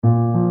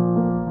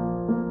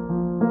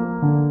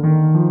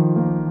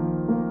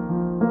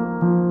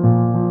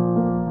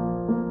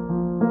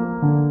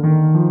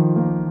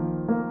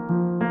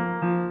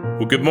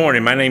Good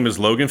morning. My name is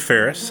Logan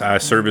Ferris. I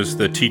serve as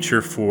the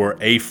teacher for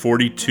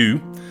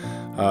A42,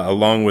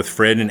 along with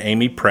Fred and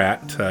Amy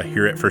Pratt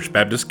here at First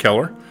Baptist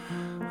Keller.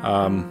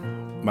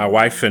 My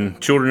wife and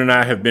children and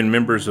I have been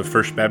members of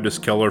First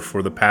Baptist Keller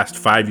for the past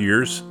 5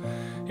 years,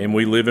 and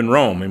we live in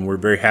Rome, and we're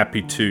very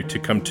happy to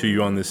come to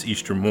you on this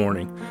Easter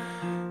morning.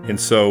 And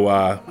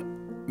so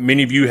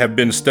many of you have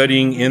been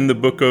studying in the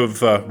book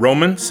of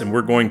Romans, and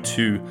we're going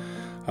to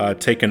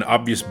take an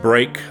obvious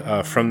break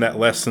from that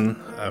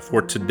lesson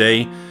for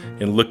today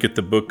and look at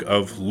the book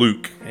of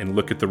Luke and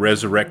look at the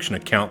resurrection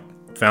account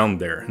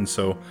found there. And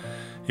so,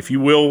 if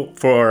you will,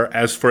 for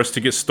us to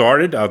get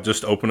started, I'll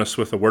just open us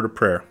with a word of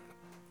prayer.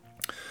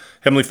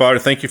 Heavenly Father,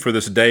 thank you for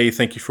this day.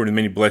 Thank you for the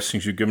many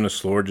blessings you've given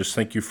us, Lord. Just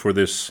thank you for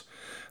this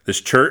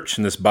church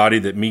and this body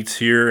that meets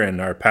here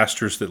and our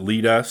pastors that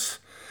lead us.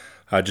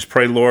 Just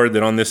pray, Lord,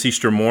 that on this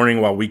Easter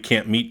morning, while we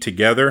can't meet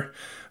together,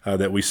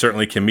 that we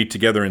certainly can meet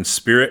together in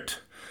spirit,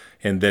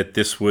 and that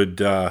this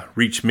would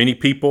reach many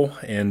people.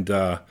 And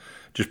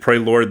just pray,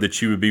 Lord,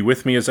 that you would be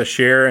with me as I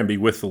share and be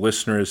with the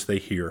listener as they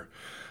hear.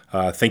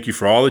 Thank you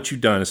for all that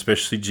you've done,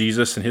 especially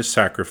Jesus and his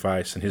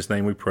sacrifice. In his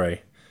name we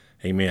pray.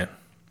 Amen.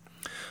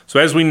 So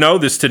as we know,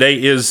 today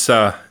is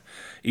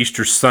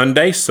Easter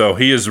Sunday, so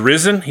he is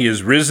risen. He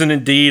is risen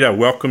indeed. I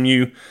welcome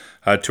you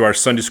to our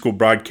Sunday school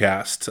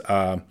broadcast.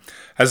 As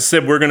I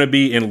said, we're going to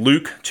be in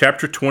Luke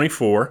chapter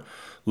 24,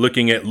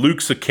 looking at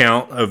Luke's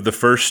account of the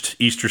first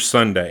Easter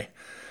Sunday.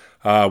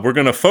 We're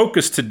going to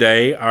focus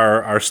today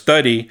our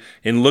study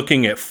in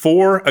looking at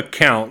 4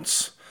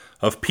 accounts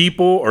of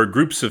people or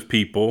groups of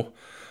people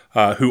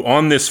who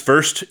on this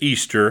first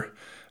Easter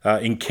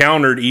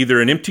encountered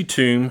either an empty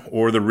tomb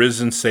or the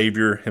risen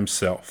Savior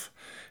himself.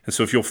 And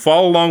so if you'll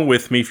follow along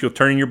with me, if you'll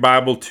turn in your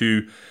Bible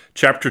to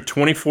chapter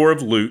 24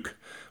 of Luke,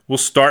 we'll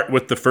start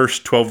with the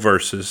first 12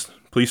 verses.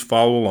 Please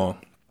follow along.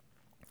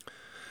 It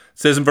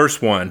says in verse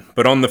 1,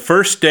 "But on the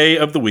first day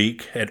of the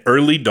week, at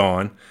early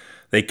dawn,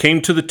 they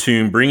came to the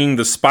tomb, bringing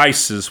the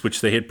spices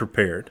which they had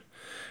prepared.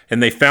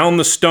 And they found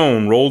the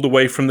stone rolled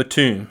away from the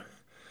tomb.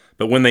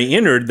 But when they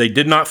entered, they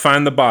did not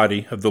find the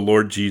body of the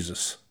Lord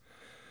Jesus.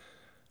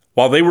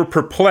 While they were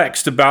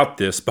perplexed about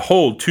this,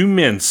 behold, 2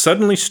 men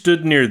suddenly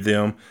stood near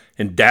them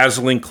in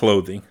dazzling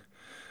clothing.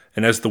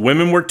 And as the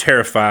women were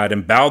terrified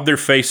and bowed their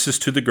faces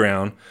to the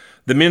ground,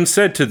 the men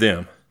said to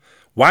them,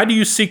 'Why do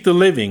you seek the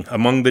living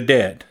among the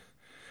dead?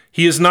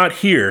 He is not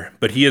here,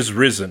 but he is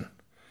risen.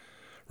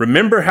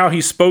 Remember how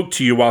he spoke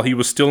to you while he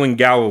was still in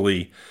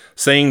Galilee,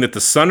 saying that the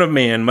Son of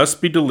Man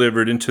must be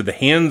delivered into the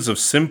hands of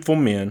sinful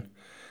men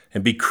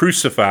and be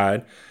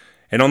crucified,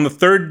 and on the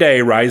 3rd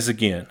day rise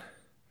again.'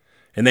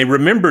 And they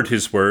remembered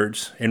his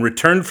words and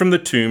returned from the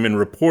tomb and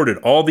reported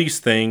all these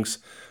things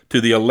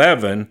to the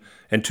 11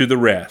 and to the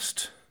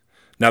rest.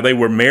 Now they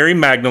were Mary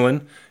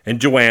Magdalene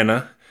and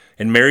Joanna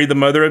and Mary the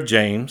mother of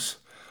James.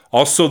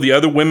 Also the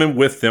other women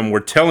with them were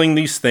telling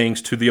these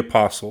things to the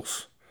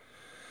apostles.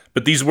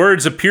 But these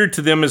words appeared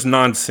to them as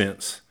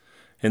nonsense,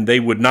 and they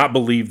would not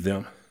believe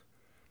them."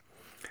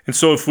 And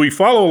so if we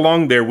follow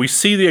along there, we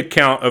see the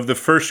account of the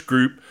first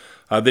group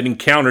that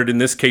encountered, in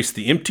this case,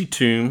 the empty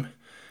tomb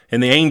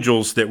and the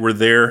angels that were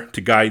there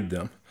to guide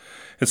them.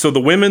 And so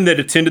the women that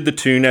attended the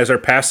tomb, as our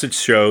passage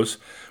shows,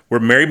 were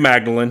Mary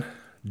Magdalene,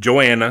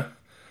 Joanna.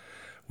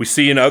 We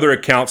see in other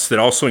accounts that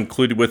also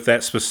included with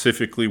that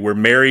specifically were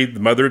Mary, the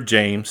mother of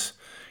James.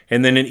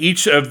 And then in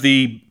each of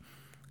the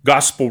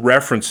gospel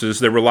references,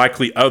 there were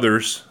likely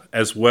others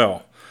as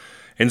well.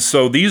 And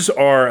so these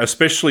are,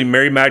 especially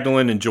Mary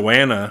Magdalene and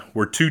Joanna,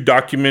 were 2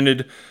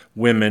 documented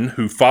women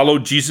who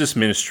followed Jesus'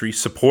 ministry,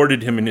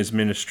 supported him in his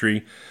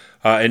ministry,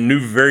 and knew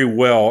very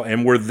well,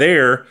 and were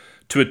there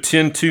to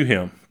attend to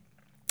him.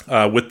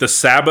 With the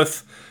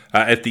Sabbath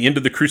at the end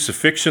of the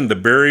crucifixion, the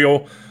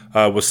burial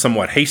was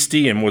somewhat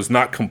hasty and was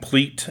not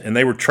complete, and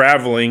they were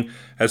traveling,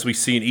 as we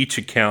see in each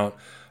account,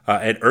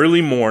 at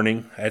early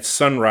morning, at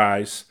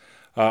sunrise,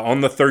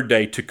 on the 3rd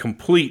day to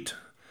complete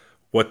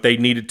what they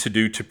needed to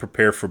do to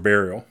prepare for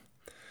burial.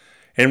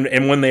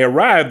 And when they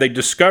arrived, they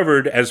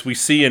discovered, as we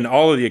see in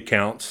all of the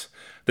accounts,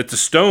 that the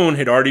stone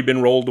had already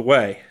been rolled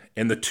away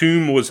and the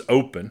tomb was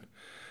open.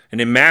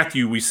 And in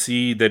Matthew, we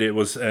see that it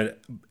was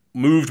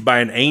moved by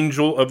an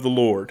angel of the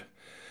Lord.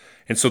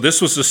 And so this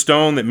was a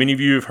stone that many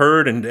of you have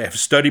heard and have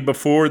studied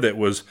before that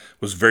was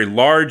very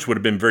large, would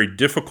have been very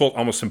difficult,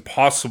 almost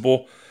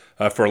impossible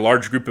for a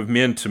large group of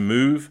men to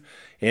move.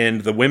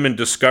 And the women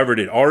discovered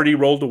it already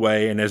rolled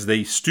away, and as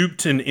they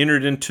stooped and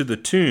entered into the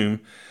tomb,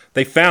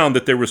 they found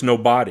that there was no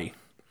body.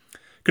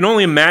 You can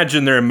only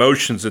imagine their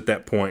emotions at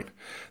that point.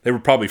 They were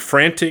probably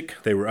frantic,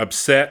 they were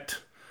upset.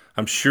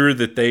 I'm sure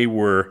that they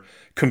were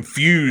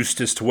confused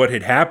as to what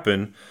had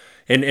happened,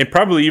 and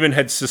probably even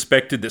had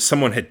suspected that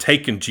someone had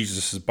taken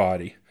Jesus'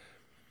 body.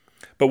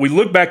 But we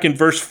look back in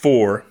verse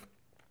 4,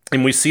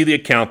 and we see the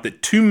account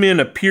that 2 men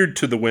appeared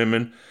to the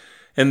women,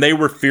 and they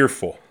were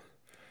fearful.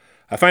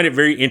 I find it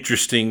very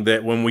interesting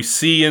that when we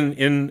see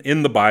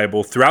in the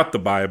Bible, throughout the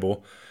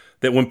Bible,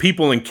 that when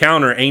people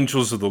encounter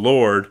angels of the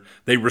Lord,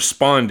 they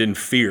respond in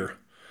fear.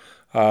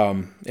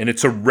 And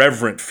it's a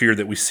reverent fear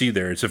that we see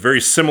there. It's a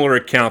very similar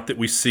account that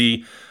we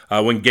see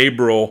when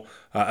Gabriel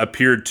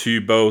appeared to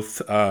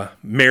both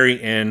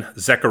Mary and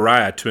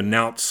Zechariah to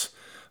announce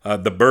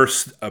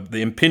the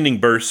impending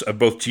birth of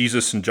both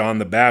Jesus and John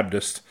the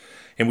Baptist.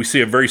 And we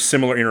see a very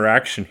similar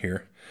interaction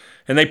here.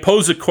 And they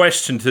pose a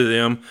question to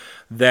them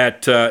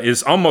that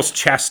is almost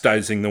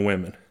chastising the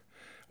women.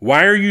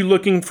 Why are you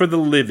looking for the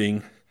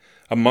living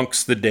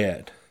amongst the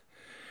dead?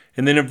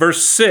 And then in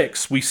verse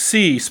 6, we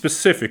see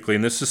specifically,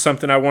 and this is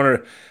something I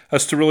want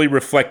us to really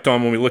reflect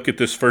on when we look at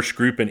this first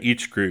group and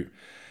each group,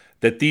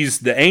 that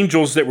the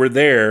angels that were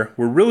there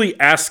were really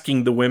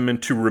asking the women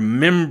to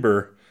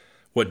remember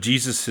what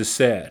Jesus has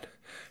said.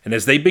 And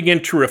as they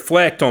began to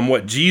reflect on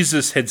what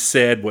Jesus had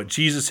said, what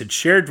Jesus had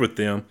shared with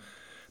them,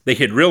 they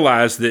had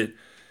realized that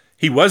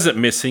he wasn't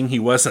missing, he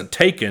wasn't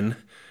taken,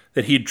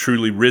 that he had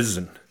truly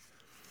risen.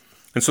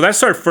 And so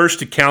that's our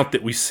first account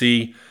that we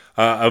see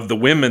of the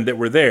women that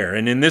were there.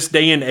 And in this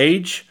day and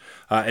age,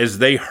 as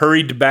they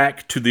hurried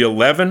back to the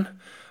 11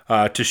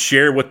 to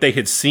share what they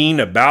had seen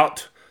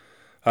about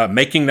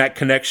making that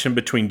connection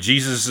between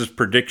Jesus'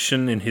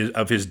 prediction and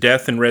of his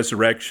death and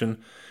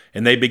resurrection,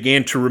 and they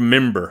began to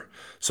remember.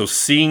 So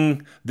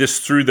seeing this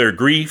through their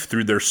grief,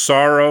 through their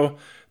sorrow,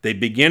 they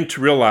began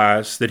to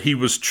realize that he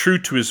was true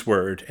to his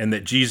word and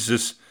that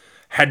Jesus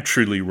had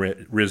truly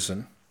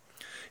risen.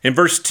 In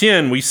verse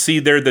 10, we see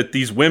there that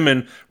these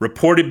women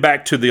reported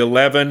back to the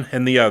 11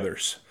 and the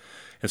others.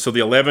 And so the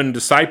 11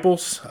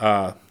 disciples,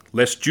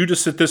 less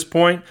Judas at this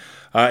point,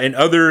 and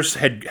others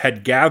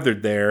had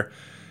gathered there.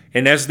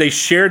 And as they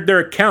shared their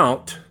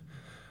account,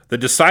 the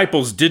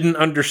disciples didn't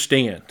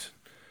understand.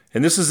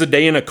 And this is a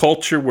day in a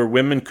culture where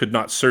women could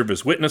not serve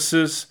as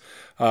witnesses.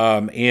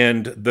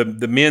 And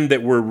the men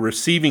that were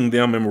receiving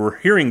them and were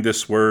hearing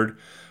this word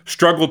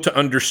struggled to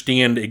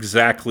understand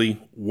exactly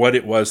what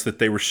it was that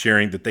they were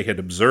sharing, that they had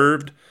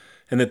observed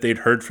and that they'd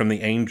heard from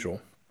the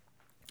angel.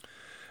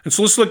 And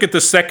so let's look at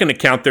the second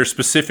account there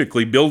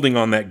specifically, building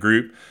on that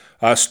group.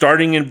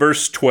 Starting in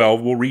verse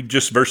 12, we'll read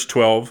just verse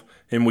 12,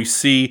 and we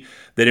see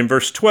that in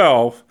verse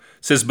 12,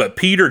 it says, "But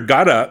Peter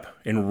got up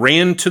and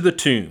ran to the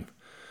tomb.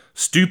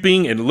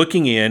 Stooping and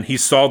looking in, he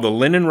saw the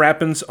linen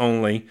wrappings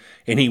only,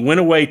 and he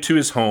went away to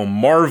his home,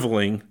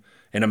 marveling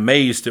and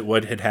amazed at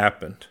what had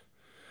happened."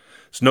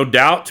 So no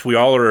doubt we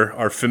all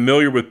are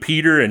familiar with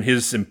Peter and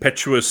his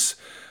impetuous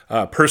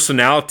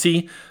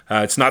personality.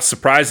 It's not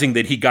surprising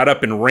that he got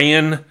up and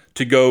ran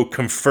to go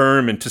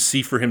confirm and to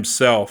see for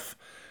himself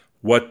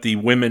what the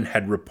women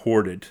had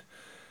reported.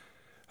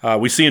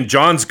 We see in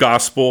John's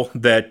gospel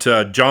that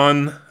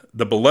John,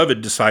 the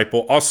beloved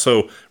disciple,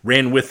 also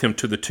ran with him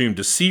to the tomb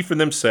to see for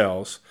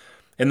themselves.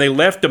 And they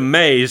left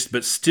amazed,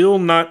 but still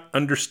not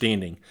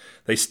understanding.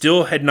 They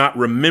still had not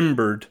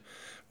remembered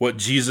what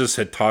Jesus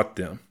had taught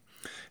them.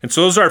 And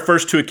so those are our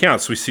first two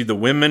accounts. We see the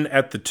women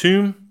at the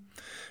tomb.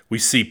 We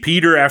see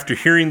Peter, after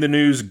hearing the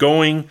news,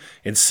 going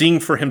and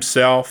seeing for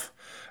himself.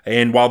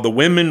 And while the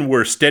women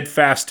were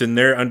steadfast in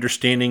their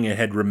understanding and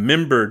had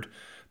remembered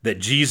that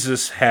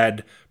Jesus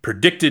had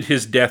predicted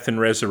his death and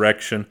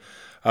resurrection,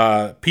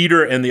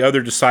 Peter and the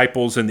other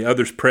disciples and the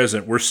others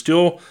present were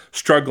still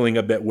struggling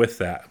a bit with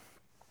that.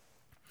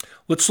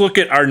 Let's look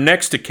at our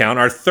next account,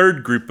 our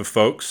third group of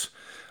folks,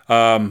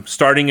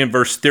 starting in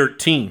verse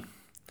 13.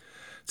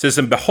 It says,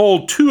 "And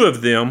behold, two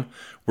of them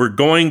were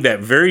going that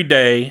very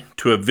day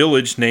to a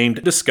village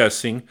named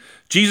Discussing.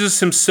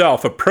 Jesus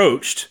himself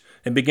approached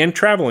and began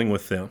traveling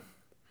with them.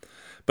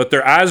 But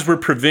their eyes were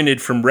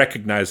prevented from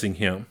recognizing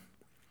him.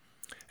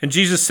 And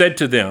Jesus said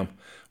to them,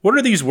 'What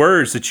are these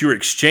words that you are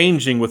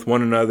exchanging with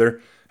one another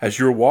as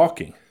you are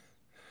walking?'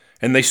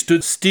 And they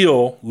stood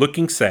still,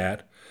 looking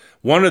sad.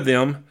 One of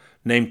them,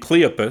 named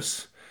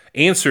Cleopas,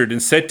 answered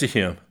and said to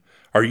him,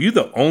 'Are you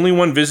the only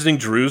one visiting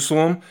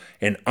Jerusalem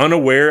and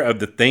unaware of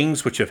the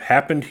things which have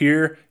happened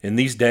here in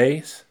these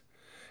days?'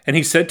 And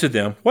he said to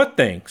them, 'What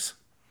things?'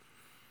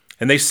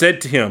 And they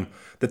said to him,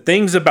 'The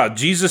things about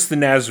Jesus the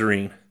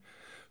Nazarene,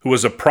 who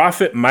was a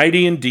prophet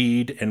mighty in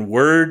deed and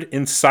word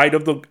in sight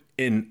of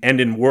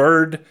in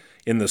word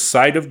in the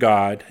sight of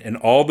God and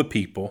all the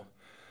people,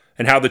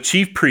 and how the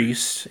chief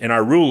priests and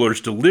our rulers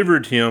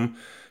delivered him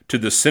to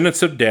the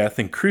sentence of death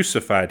and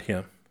crucified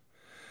him.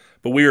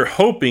 But we are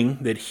hoping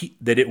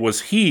that it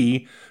was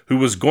he who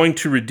was going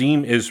to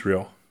redeem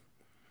Israel.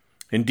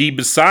 Indeed,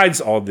 besides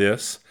all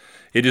this,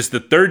 it is the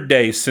third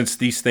day since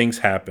these things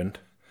happened.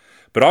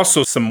 But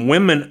also some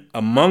women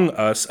among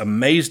us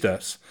amazed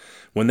us.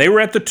 When they were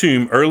at the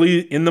tomb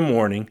early in the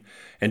morning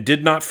and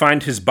did not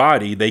find his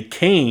body, they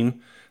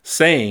came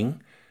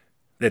saying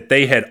that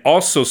they had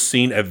also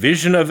seen a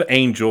vision of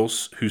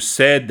angels who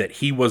said that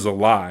he was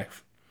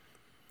alive.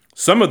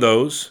 Some of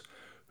those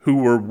who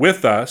were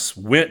with us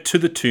went to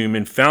the tomb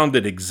and found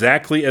it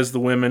exactly as the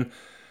women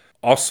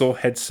also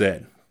had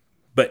said,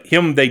 but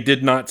him they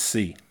did not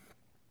see."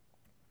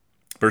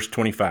 Verse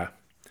 25.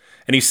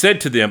 "And he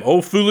said to them,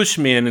 'O foolish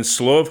men and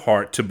slow of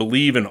heart to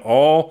believe in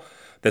all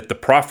that the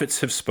prophets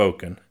have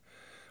spoken.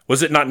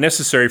 Was it not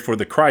necessary for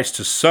the Christ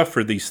to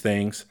suffer these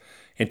things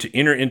and to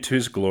enter into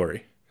his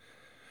glory?'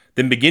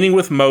 Then beginning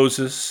with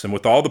Moses and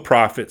with all the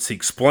prophets, he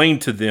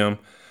explained to them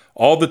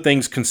all the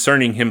things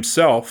concerning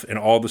himself in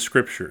all the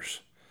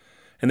scriptures.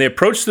 And they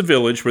approached the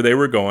village where they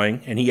were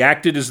going, and he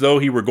acted as though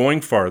he were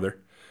going farther.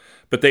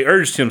 But they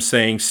urged him,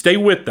 saying, "Stay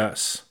with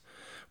us,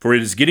 for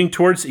it is getting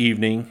towards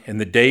evening, and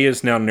the day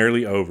is now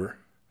nearly over."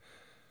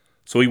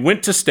 So he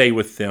went to stay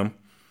with them.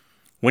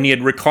 When he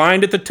had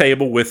reclined at the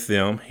table with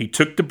them, he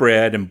took the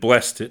bread and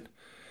blessed it,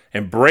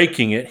 and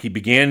breaking it, he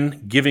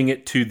began giving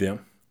it to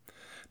them.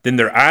 Then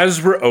their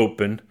eyes were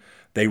opened,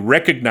 they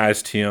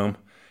recognized him,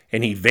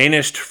 and he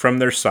vanished from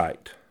their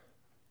sight.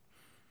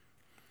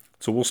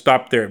 So we'll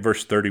stop there at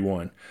verse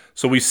 31.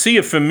 So we see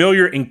a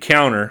familiar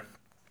encounter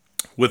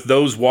with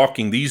those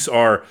walking. These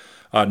are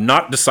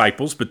not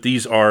disciples, but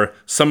these are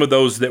some of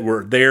those that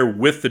were there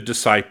with the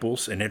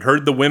disciples and had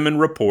heard the women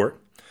report,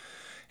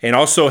 and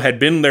also had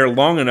been there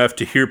long enough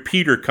to hear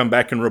Peter come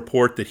back and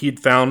report that he had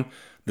found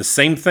the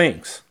same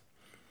things.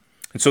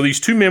 And so these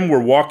two men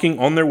were walking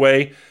on their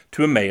way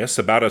to Emmaus,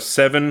 about a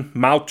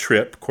 7-mile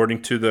trip,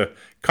 according to the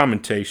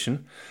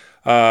commentation.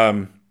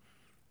 And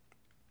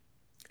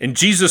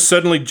Jesus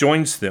suddenly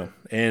joins them,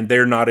 and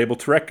they're not able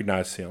to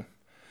recognize him.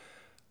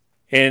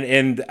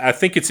 And I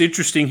think it's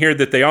interesting here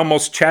that they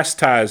almost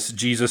chastise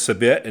Jesus a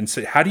bit and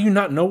say, "How do you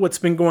not know what's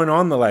been going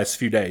on the last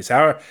few days?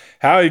 How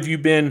have you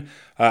been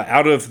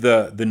out of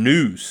the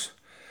news?"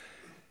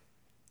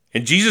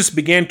 And Jesus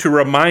began to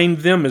remind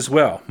them as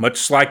well,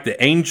 much like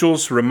the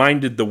angels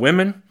reminded the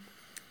women.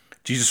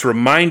 Jesus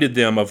reminded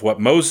them of what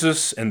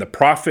Moses and the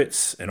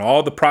prophets and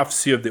all the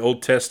prophecy of the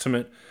Old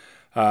Testament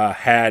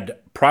had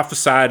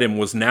prophesied and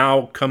was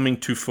now coming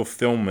to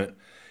fulfillment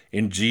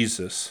in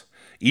Jesus,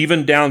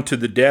 even down to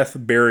the death,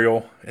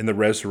 burial, and the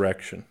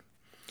resurrection.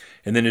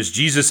 And then as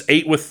Jesus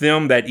ate with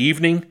them that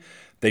evening,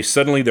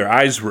 their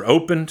eyes were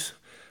opened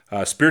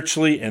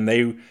spiritually, and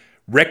they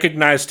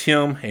recognized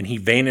him, and he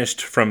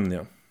vanished from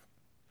them.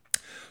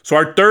 So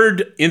our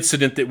third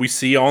incident that we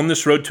see on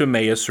this road to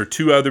Emmaus are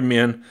two other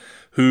men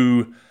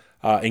who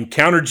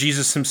encountered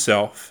Jesus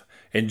himself,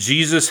 and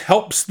Jesus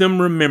helps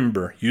them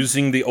remember,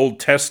 using the Old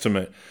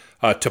Testament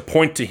to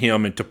point to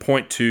him and to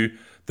point to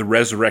the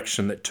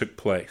resurrection that took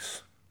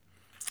place.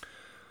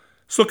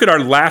 Let's look at our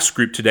last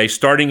group today.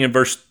 Starting in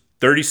verse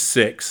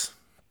 36,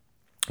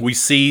 we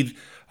see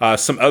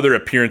some other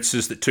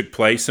appearances that took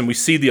place, and we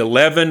see the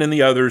 11 and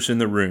the others in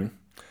the room.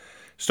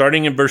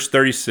 Starting in verse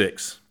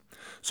 36.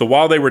 So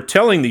while they were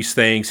telling these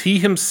things, he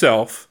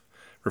himself,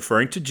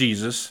 referring to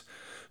Jesus,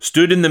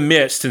 stood in the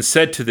midst and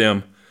said to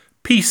them,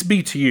 "Peace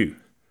be to you."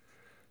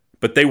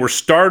 But they were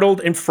startled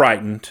and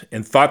frightened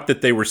and thought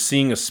that they were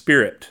seeing a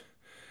spirit.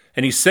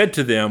 And he said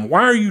to them,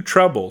 "Why are you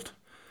troubled?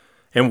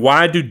 And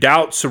why do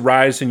doubts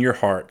arise in your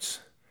hearts?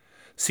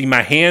 See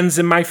my hands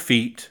and my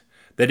feet,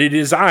 that it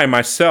is I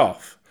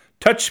myself.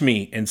 Touch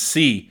me and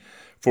see,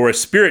 for a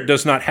spirit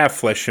does not have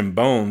flesh and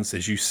bones,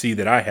 as you see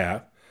that I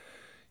have."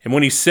 And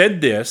when he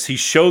said this, he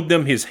showed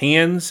them his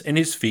hands and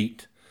his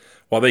feet.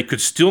 While they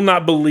could still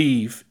not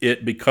believe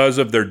it because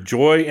of their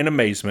joy and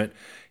amazement,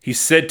 he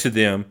said to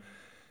them,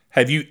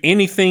 "Have you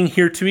anything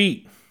here to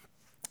eat?"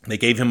 They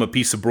gave him a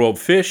piece of broiled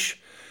fish,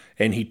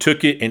 and he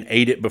took it and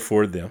ate it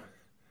before them.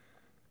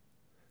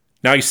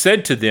 Now he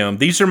said to them,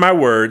 "These are my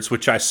words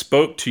which I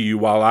spoke to you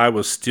while I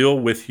was still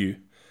with you,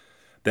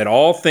 that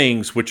all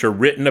things which are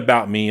written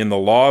about me in the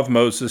law of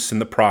Moses and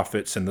the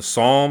prophets and the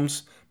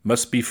Psalms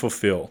must be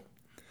fulfilled."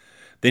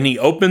 Then he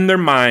opened their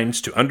minds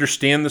to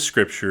understand the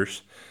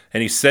scriptures,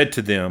 and he said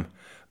to them,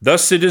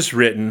 "Thus it is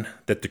written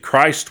that the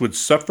Christ would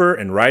suffer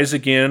and rise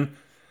again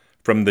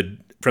from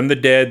the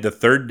dead the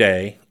third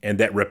day, and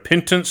that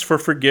repentance for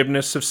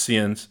forgiveness of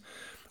sins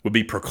would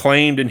be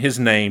proclaimed in his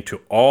name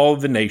to all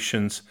the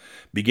nations,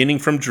 beginning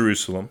from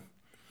Jerusalem.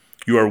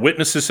 You are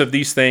witnesses of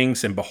these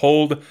things, and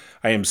behold,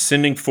 I am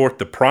sending forth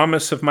the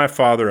promise of my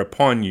Father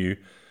upon you,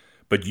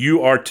 but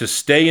you are to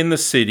stay in the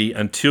city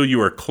until you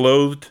are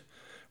clothed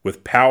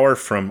with power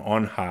from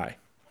on high."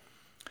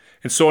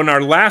 And so in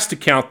our last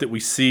account that we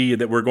see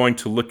that we're going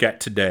to look at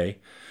today,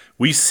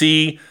 we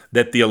see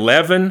that the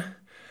 11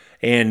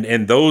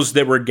 and those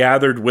that were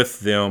gathered with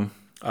them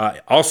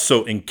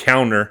also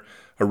encounter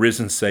a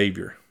risen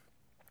Savior.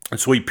 And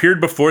so he appeared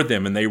before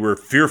them, and they were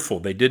fearful.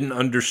 They didn't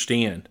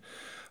understand.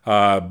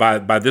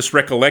 By this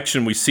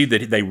recollection, we see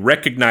that they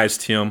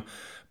recognized him,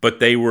 but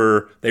they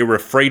were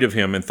afraid of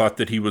him and thought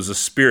that he was a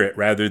spirit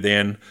rather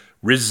than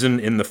risen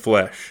in the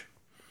flesh.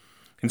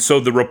 And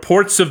so the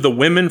reports of the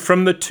women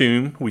from the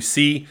tomb, we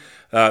see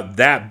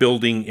that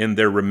building in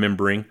their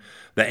remembering.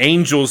 The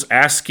angels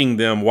asking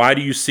them, "Why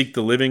do you seek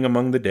the living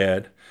among the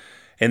dead?"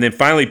 And then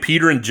finally,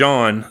 Peter and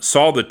John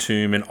saw the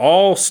tomb, and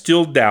all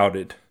still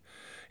doubted.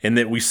 And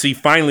that we see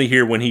finally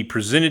here when he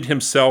presented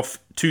himself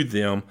to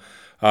them,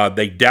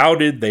 they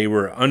doubted, they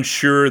were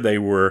unsure, they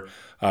were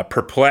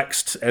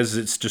perplexed, as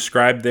it's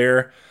described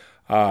there.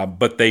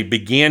 But they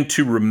began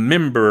to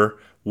remember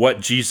what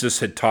Jesus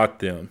had taught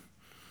them.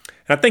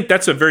 And I think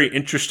that's a very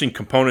interesting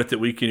component that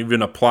we can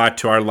even apply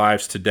to our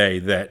lives today,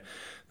 that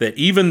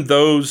even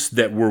those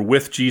that were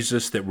with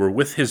Jesus, that were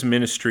with his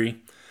ministry,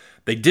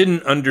 they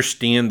didn't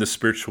understand the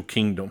spiritual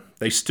kingdom.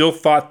 They still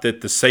thought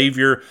that the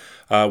Savior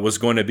was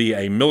going to be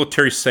a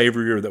military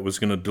savior that was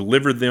going to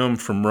deliver them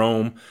from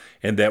Rome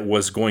and that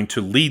was going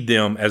to lead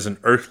them as an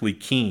earthly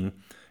king.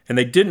 And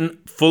they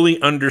didn't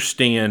fully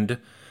understand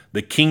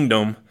the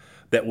kingdom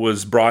that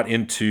was brought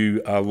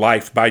into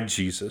life by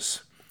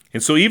Jesus.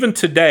 And so even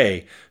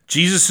today,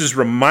 Jesus is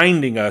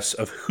reminding us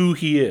of who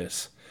he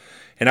is.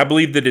 And I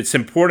believe that it's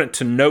important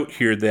to note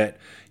here that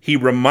he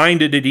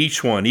reminded it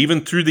each one,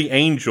 even through the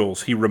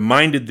angels, he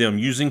reminded them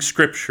using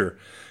Scripture,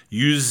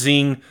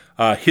 using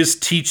his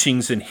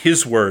teachings and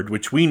his word,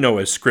 which we know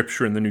as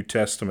Scripture in the New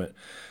Testament,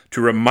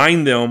 to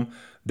remind them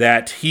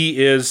that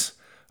he is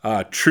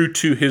true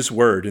to his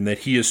word and that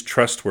he is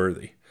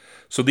trustworthy.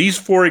 So these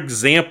 4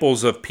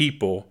 examples of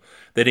people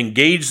that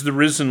engaged the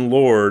risen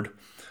Lord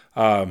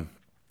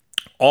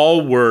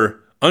all were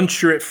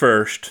unsure at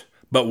first,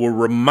 but were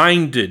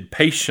reminded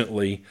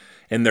patiently,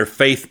 and their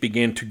faith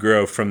began to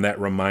grow from that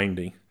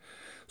reminding.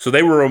 So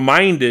they were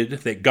reminded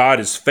that God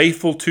is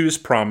faithful to his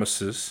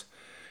promises,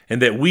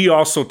 and that we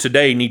also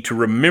today need to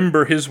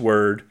remember his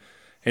word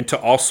and to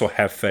also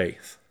have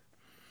faith.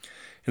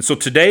 And so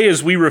today,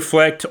 as we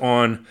reflect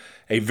on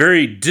a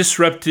very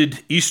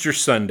disrupted Easter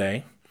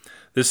Sunday,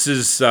 this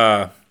is,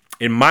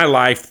 in my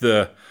life,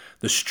 the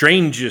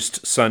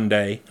strangest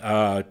Sunday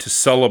to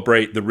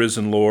celebrate the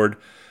risen Lord,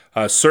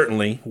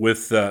 certainly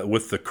with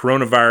the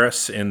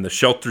coronavirus and the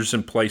shelters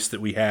in place that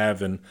we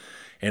have and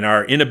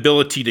our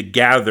inability to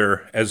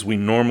gather as we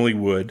normally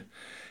would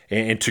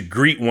and to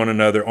greet one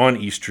another on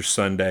Easter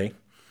Sunday.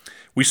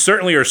 We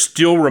certainly are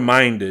still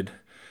reminded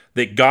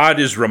that God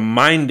is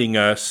reminding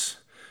us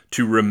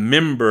to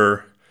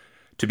remember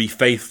to be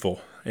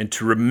faithful and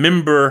to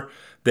remember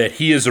that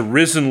he is a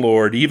risen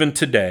Lord even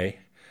today,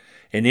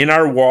 and in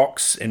our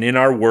walks and in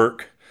our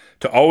work,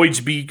 to always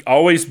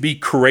be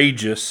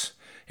courageous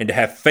and to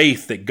have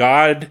faith that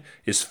God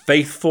is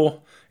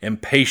faithful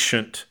and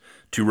patient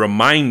to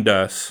remind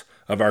us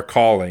of our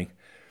calling.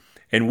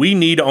 And we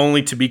need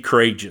only to be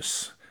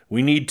courageous.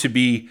 We need to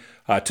be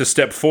to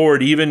step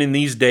forward even in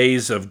these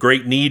days of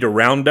great need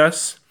around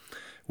us.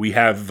 We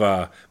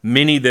have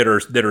many that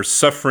are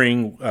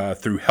suffering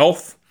through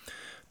health,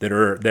 that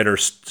are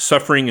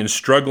suffering and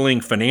struggling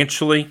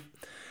financially.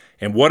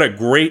 And what a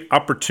great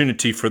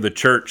opportunity for the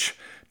church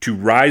to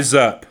rise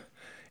up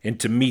and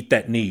to meet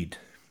that need.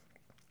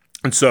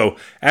 And so,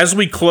 as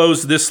we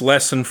close this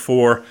lesson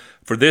for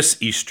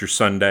this Easter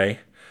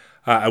Sunday,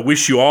 I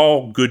wish you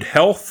all good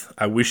health.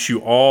 I wish you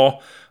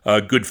all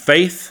good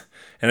faith.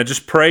 And I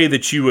just pray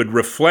that you would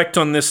reflect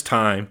on this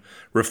time,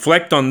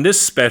 reflect on this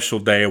special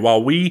day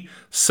while we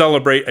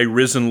celebrate a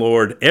risen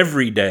Lord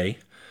every day.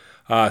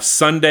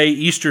 Sunday,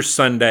 Easter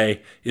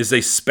Sunday, is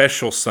a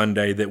special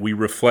Sunday that we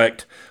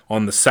reflect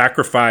on the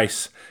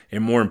sacrifice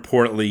and, more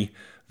importantly,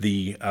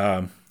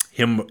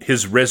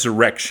 his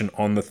resurrection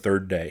on the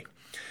 3rd day.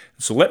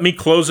 So let me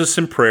close us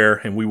in prayer,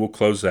 and we will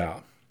close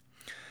out.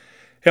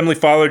 Heavenly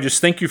Father,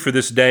 just thank you for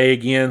this day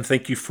again.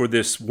 Thank you for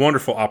this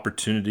wonderful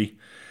opportunity.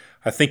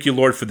 I thank you,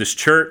 Lord, for this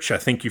church. I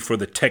thank you for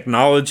the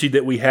technology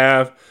that we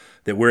have,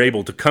 that we're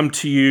able to come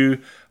to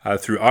you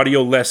through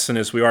audio lesson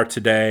as we are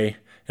today,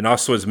 and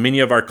also as many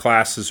of our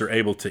classes are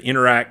able to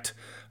interact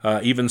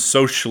even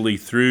socially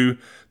through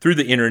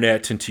the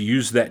internet, and to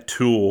use that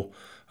tool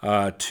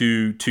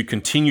to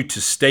continue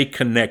to stay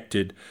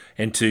connected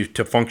and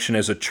to function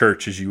as a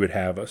church as you would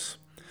have us.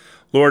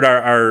 Lord,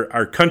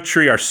 our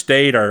country, our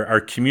state, our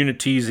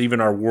communities,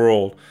 even our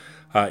world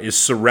is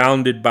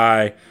surrounded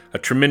by a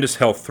tremendous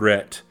health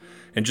threat.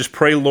 And just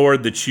pray,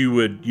 Lord, that you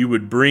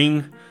would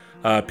bring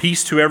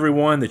peace to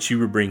everyone, that you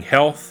would bring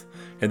health,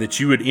 and that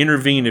you would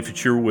intervene if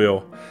it's your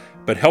will.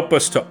 But help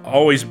us to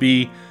always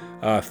be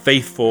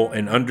faithful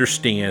and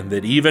understand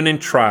that even in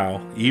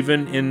trial,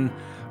 even in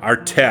our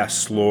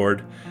tests,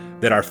 Lord,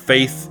 that our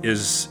faith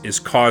is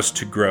caused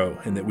to grow,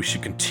 and that we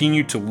should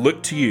continue to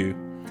look to you,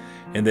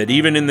 and that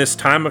even in this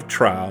time of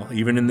trial,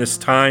 even in this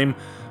time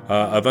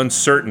of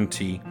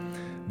uncertainty,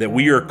 that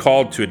we are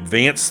called to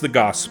advance the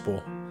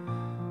gospel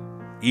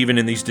even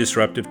in these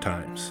disruptive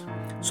times.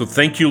 So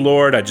thank you,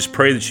 Lord. I just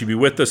pray that you be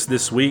with us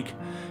this week.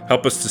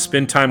 Help us to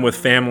spend time with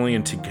family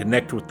and to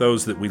connect with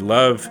those that we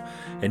love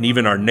and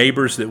even our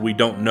neighbors that we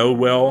don't know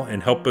well,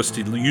 and help us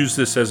to use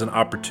this as an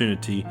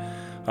opportunity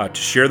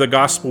to share the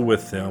gospel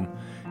with them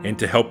and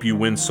to help you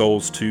win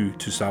souls to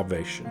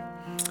salvation.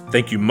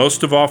 Thank you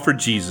most of all for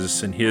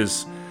Jesus and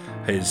his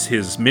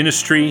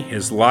ministry,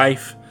 his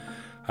life,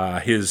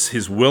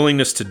 his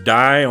willingness to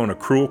die on a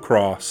cruel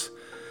cross,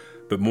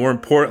 but more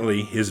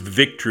importantly, his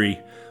victory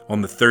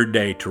on the 3rd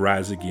day to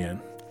rise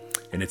again.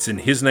 And it's in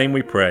his name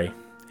we pray.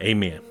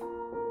 Amen.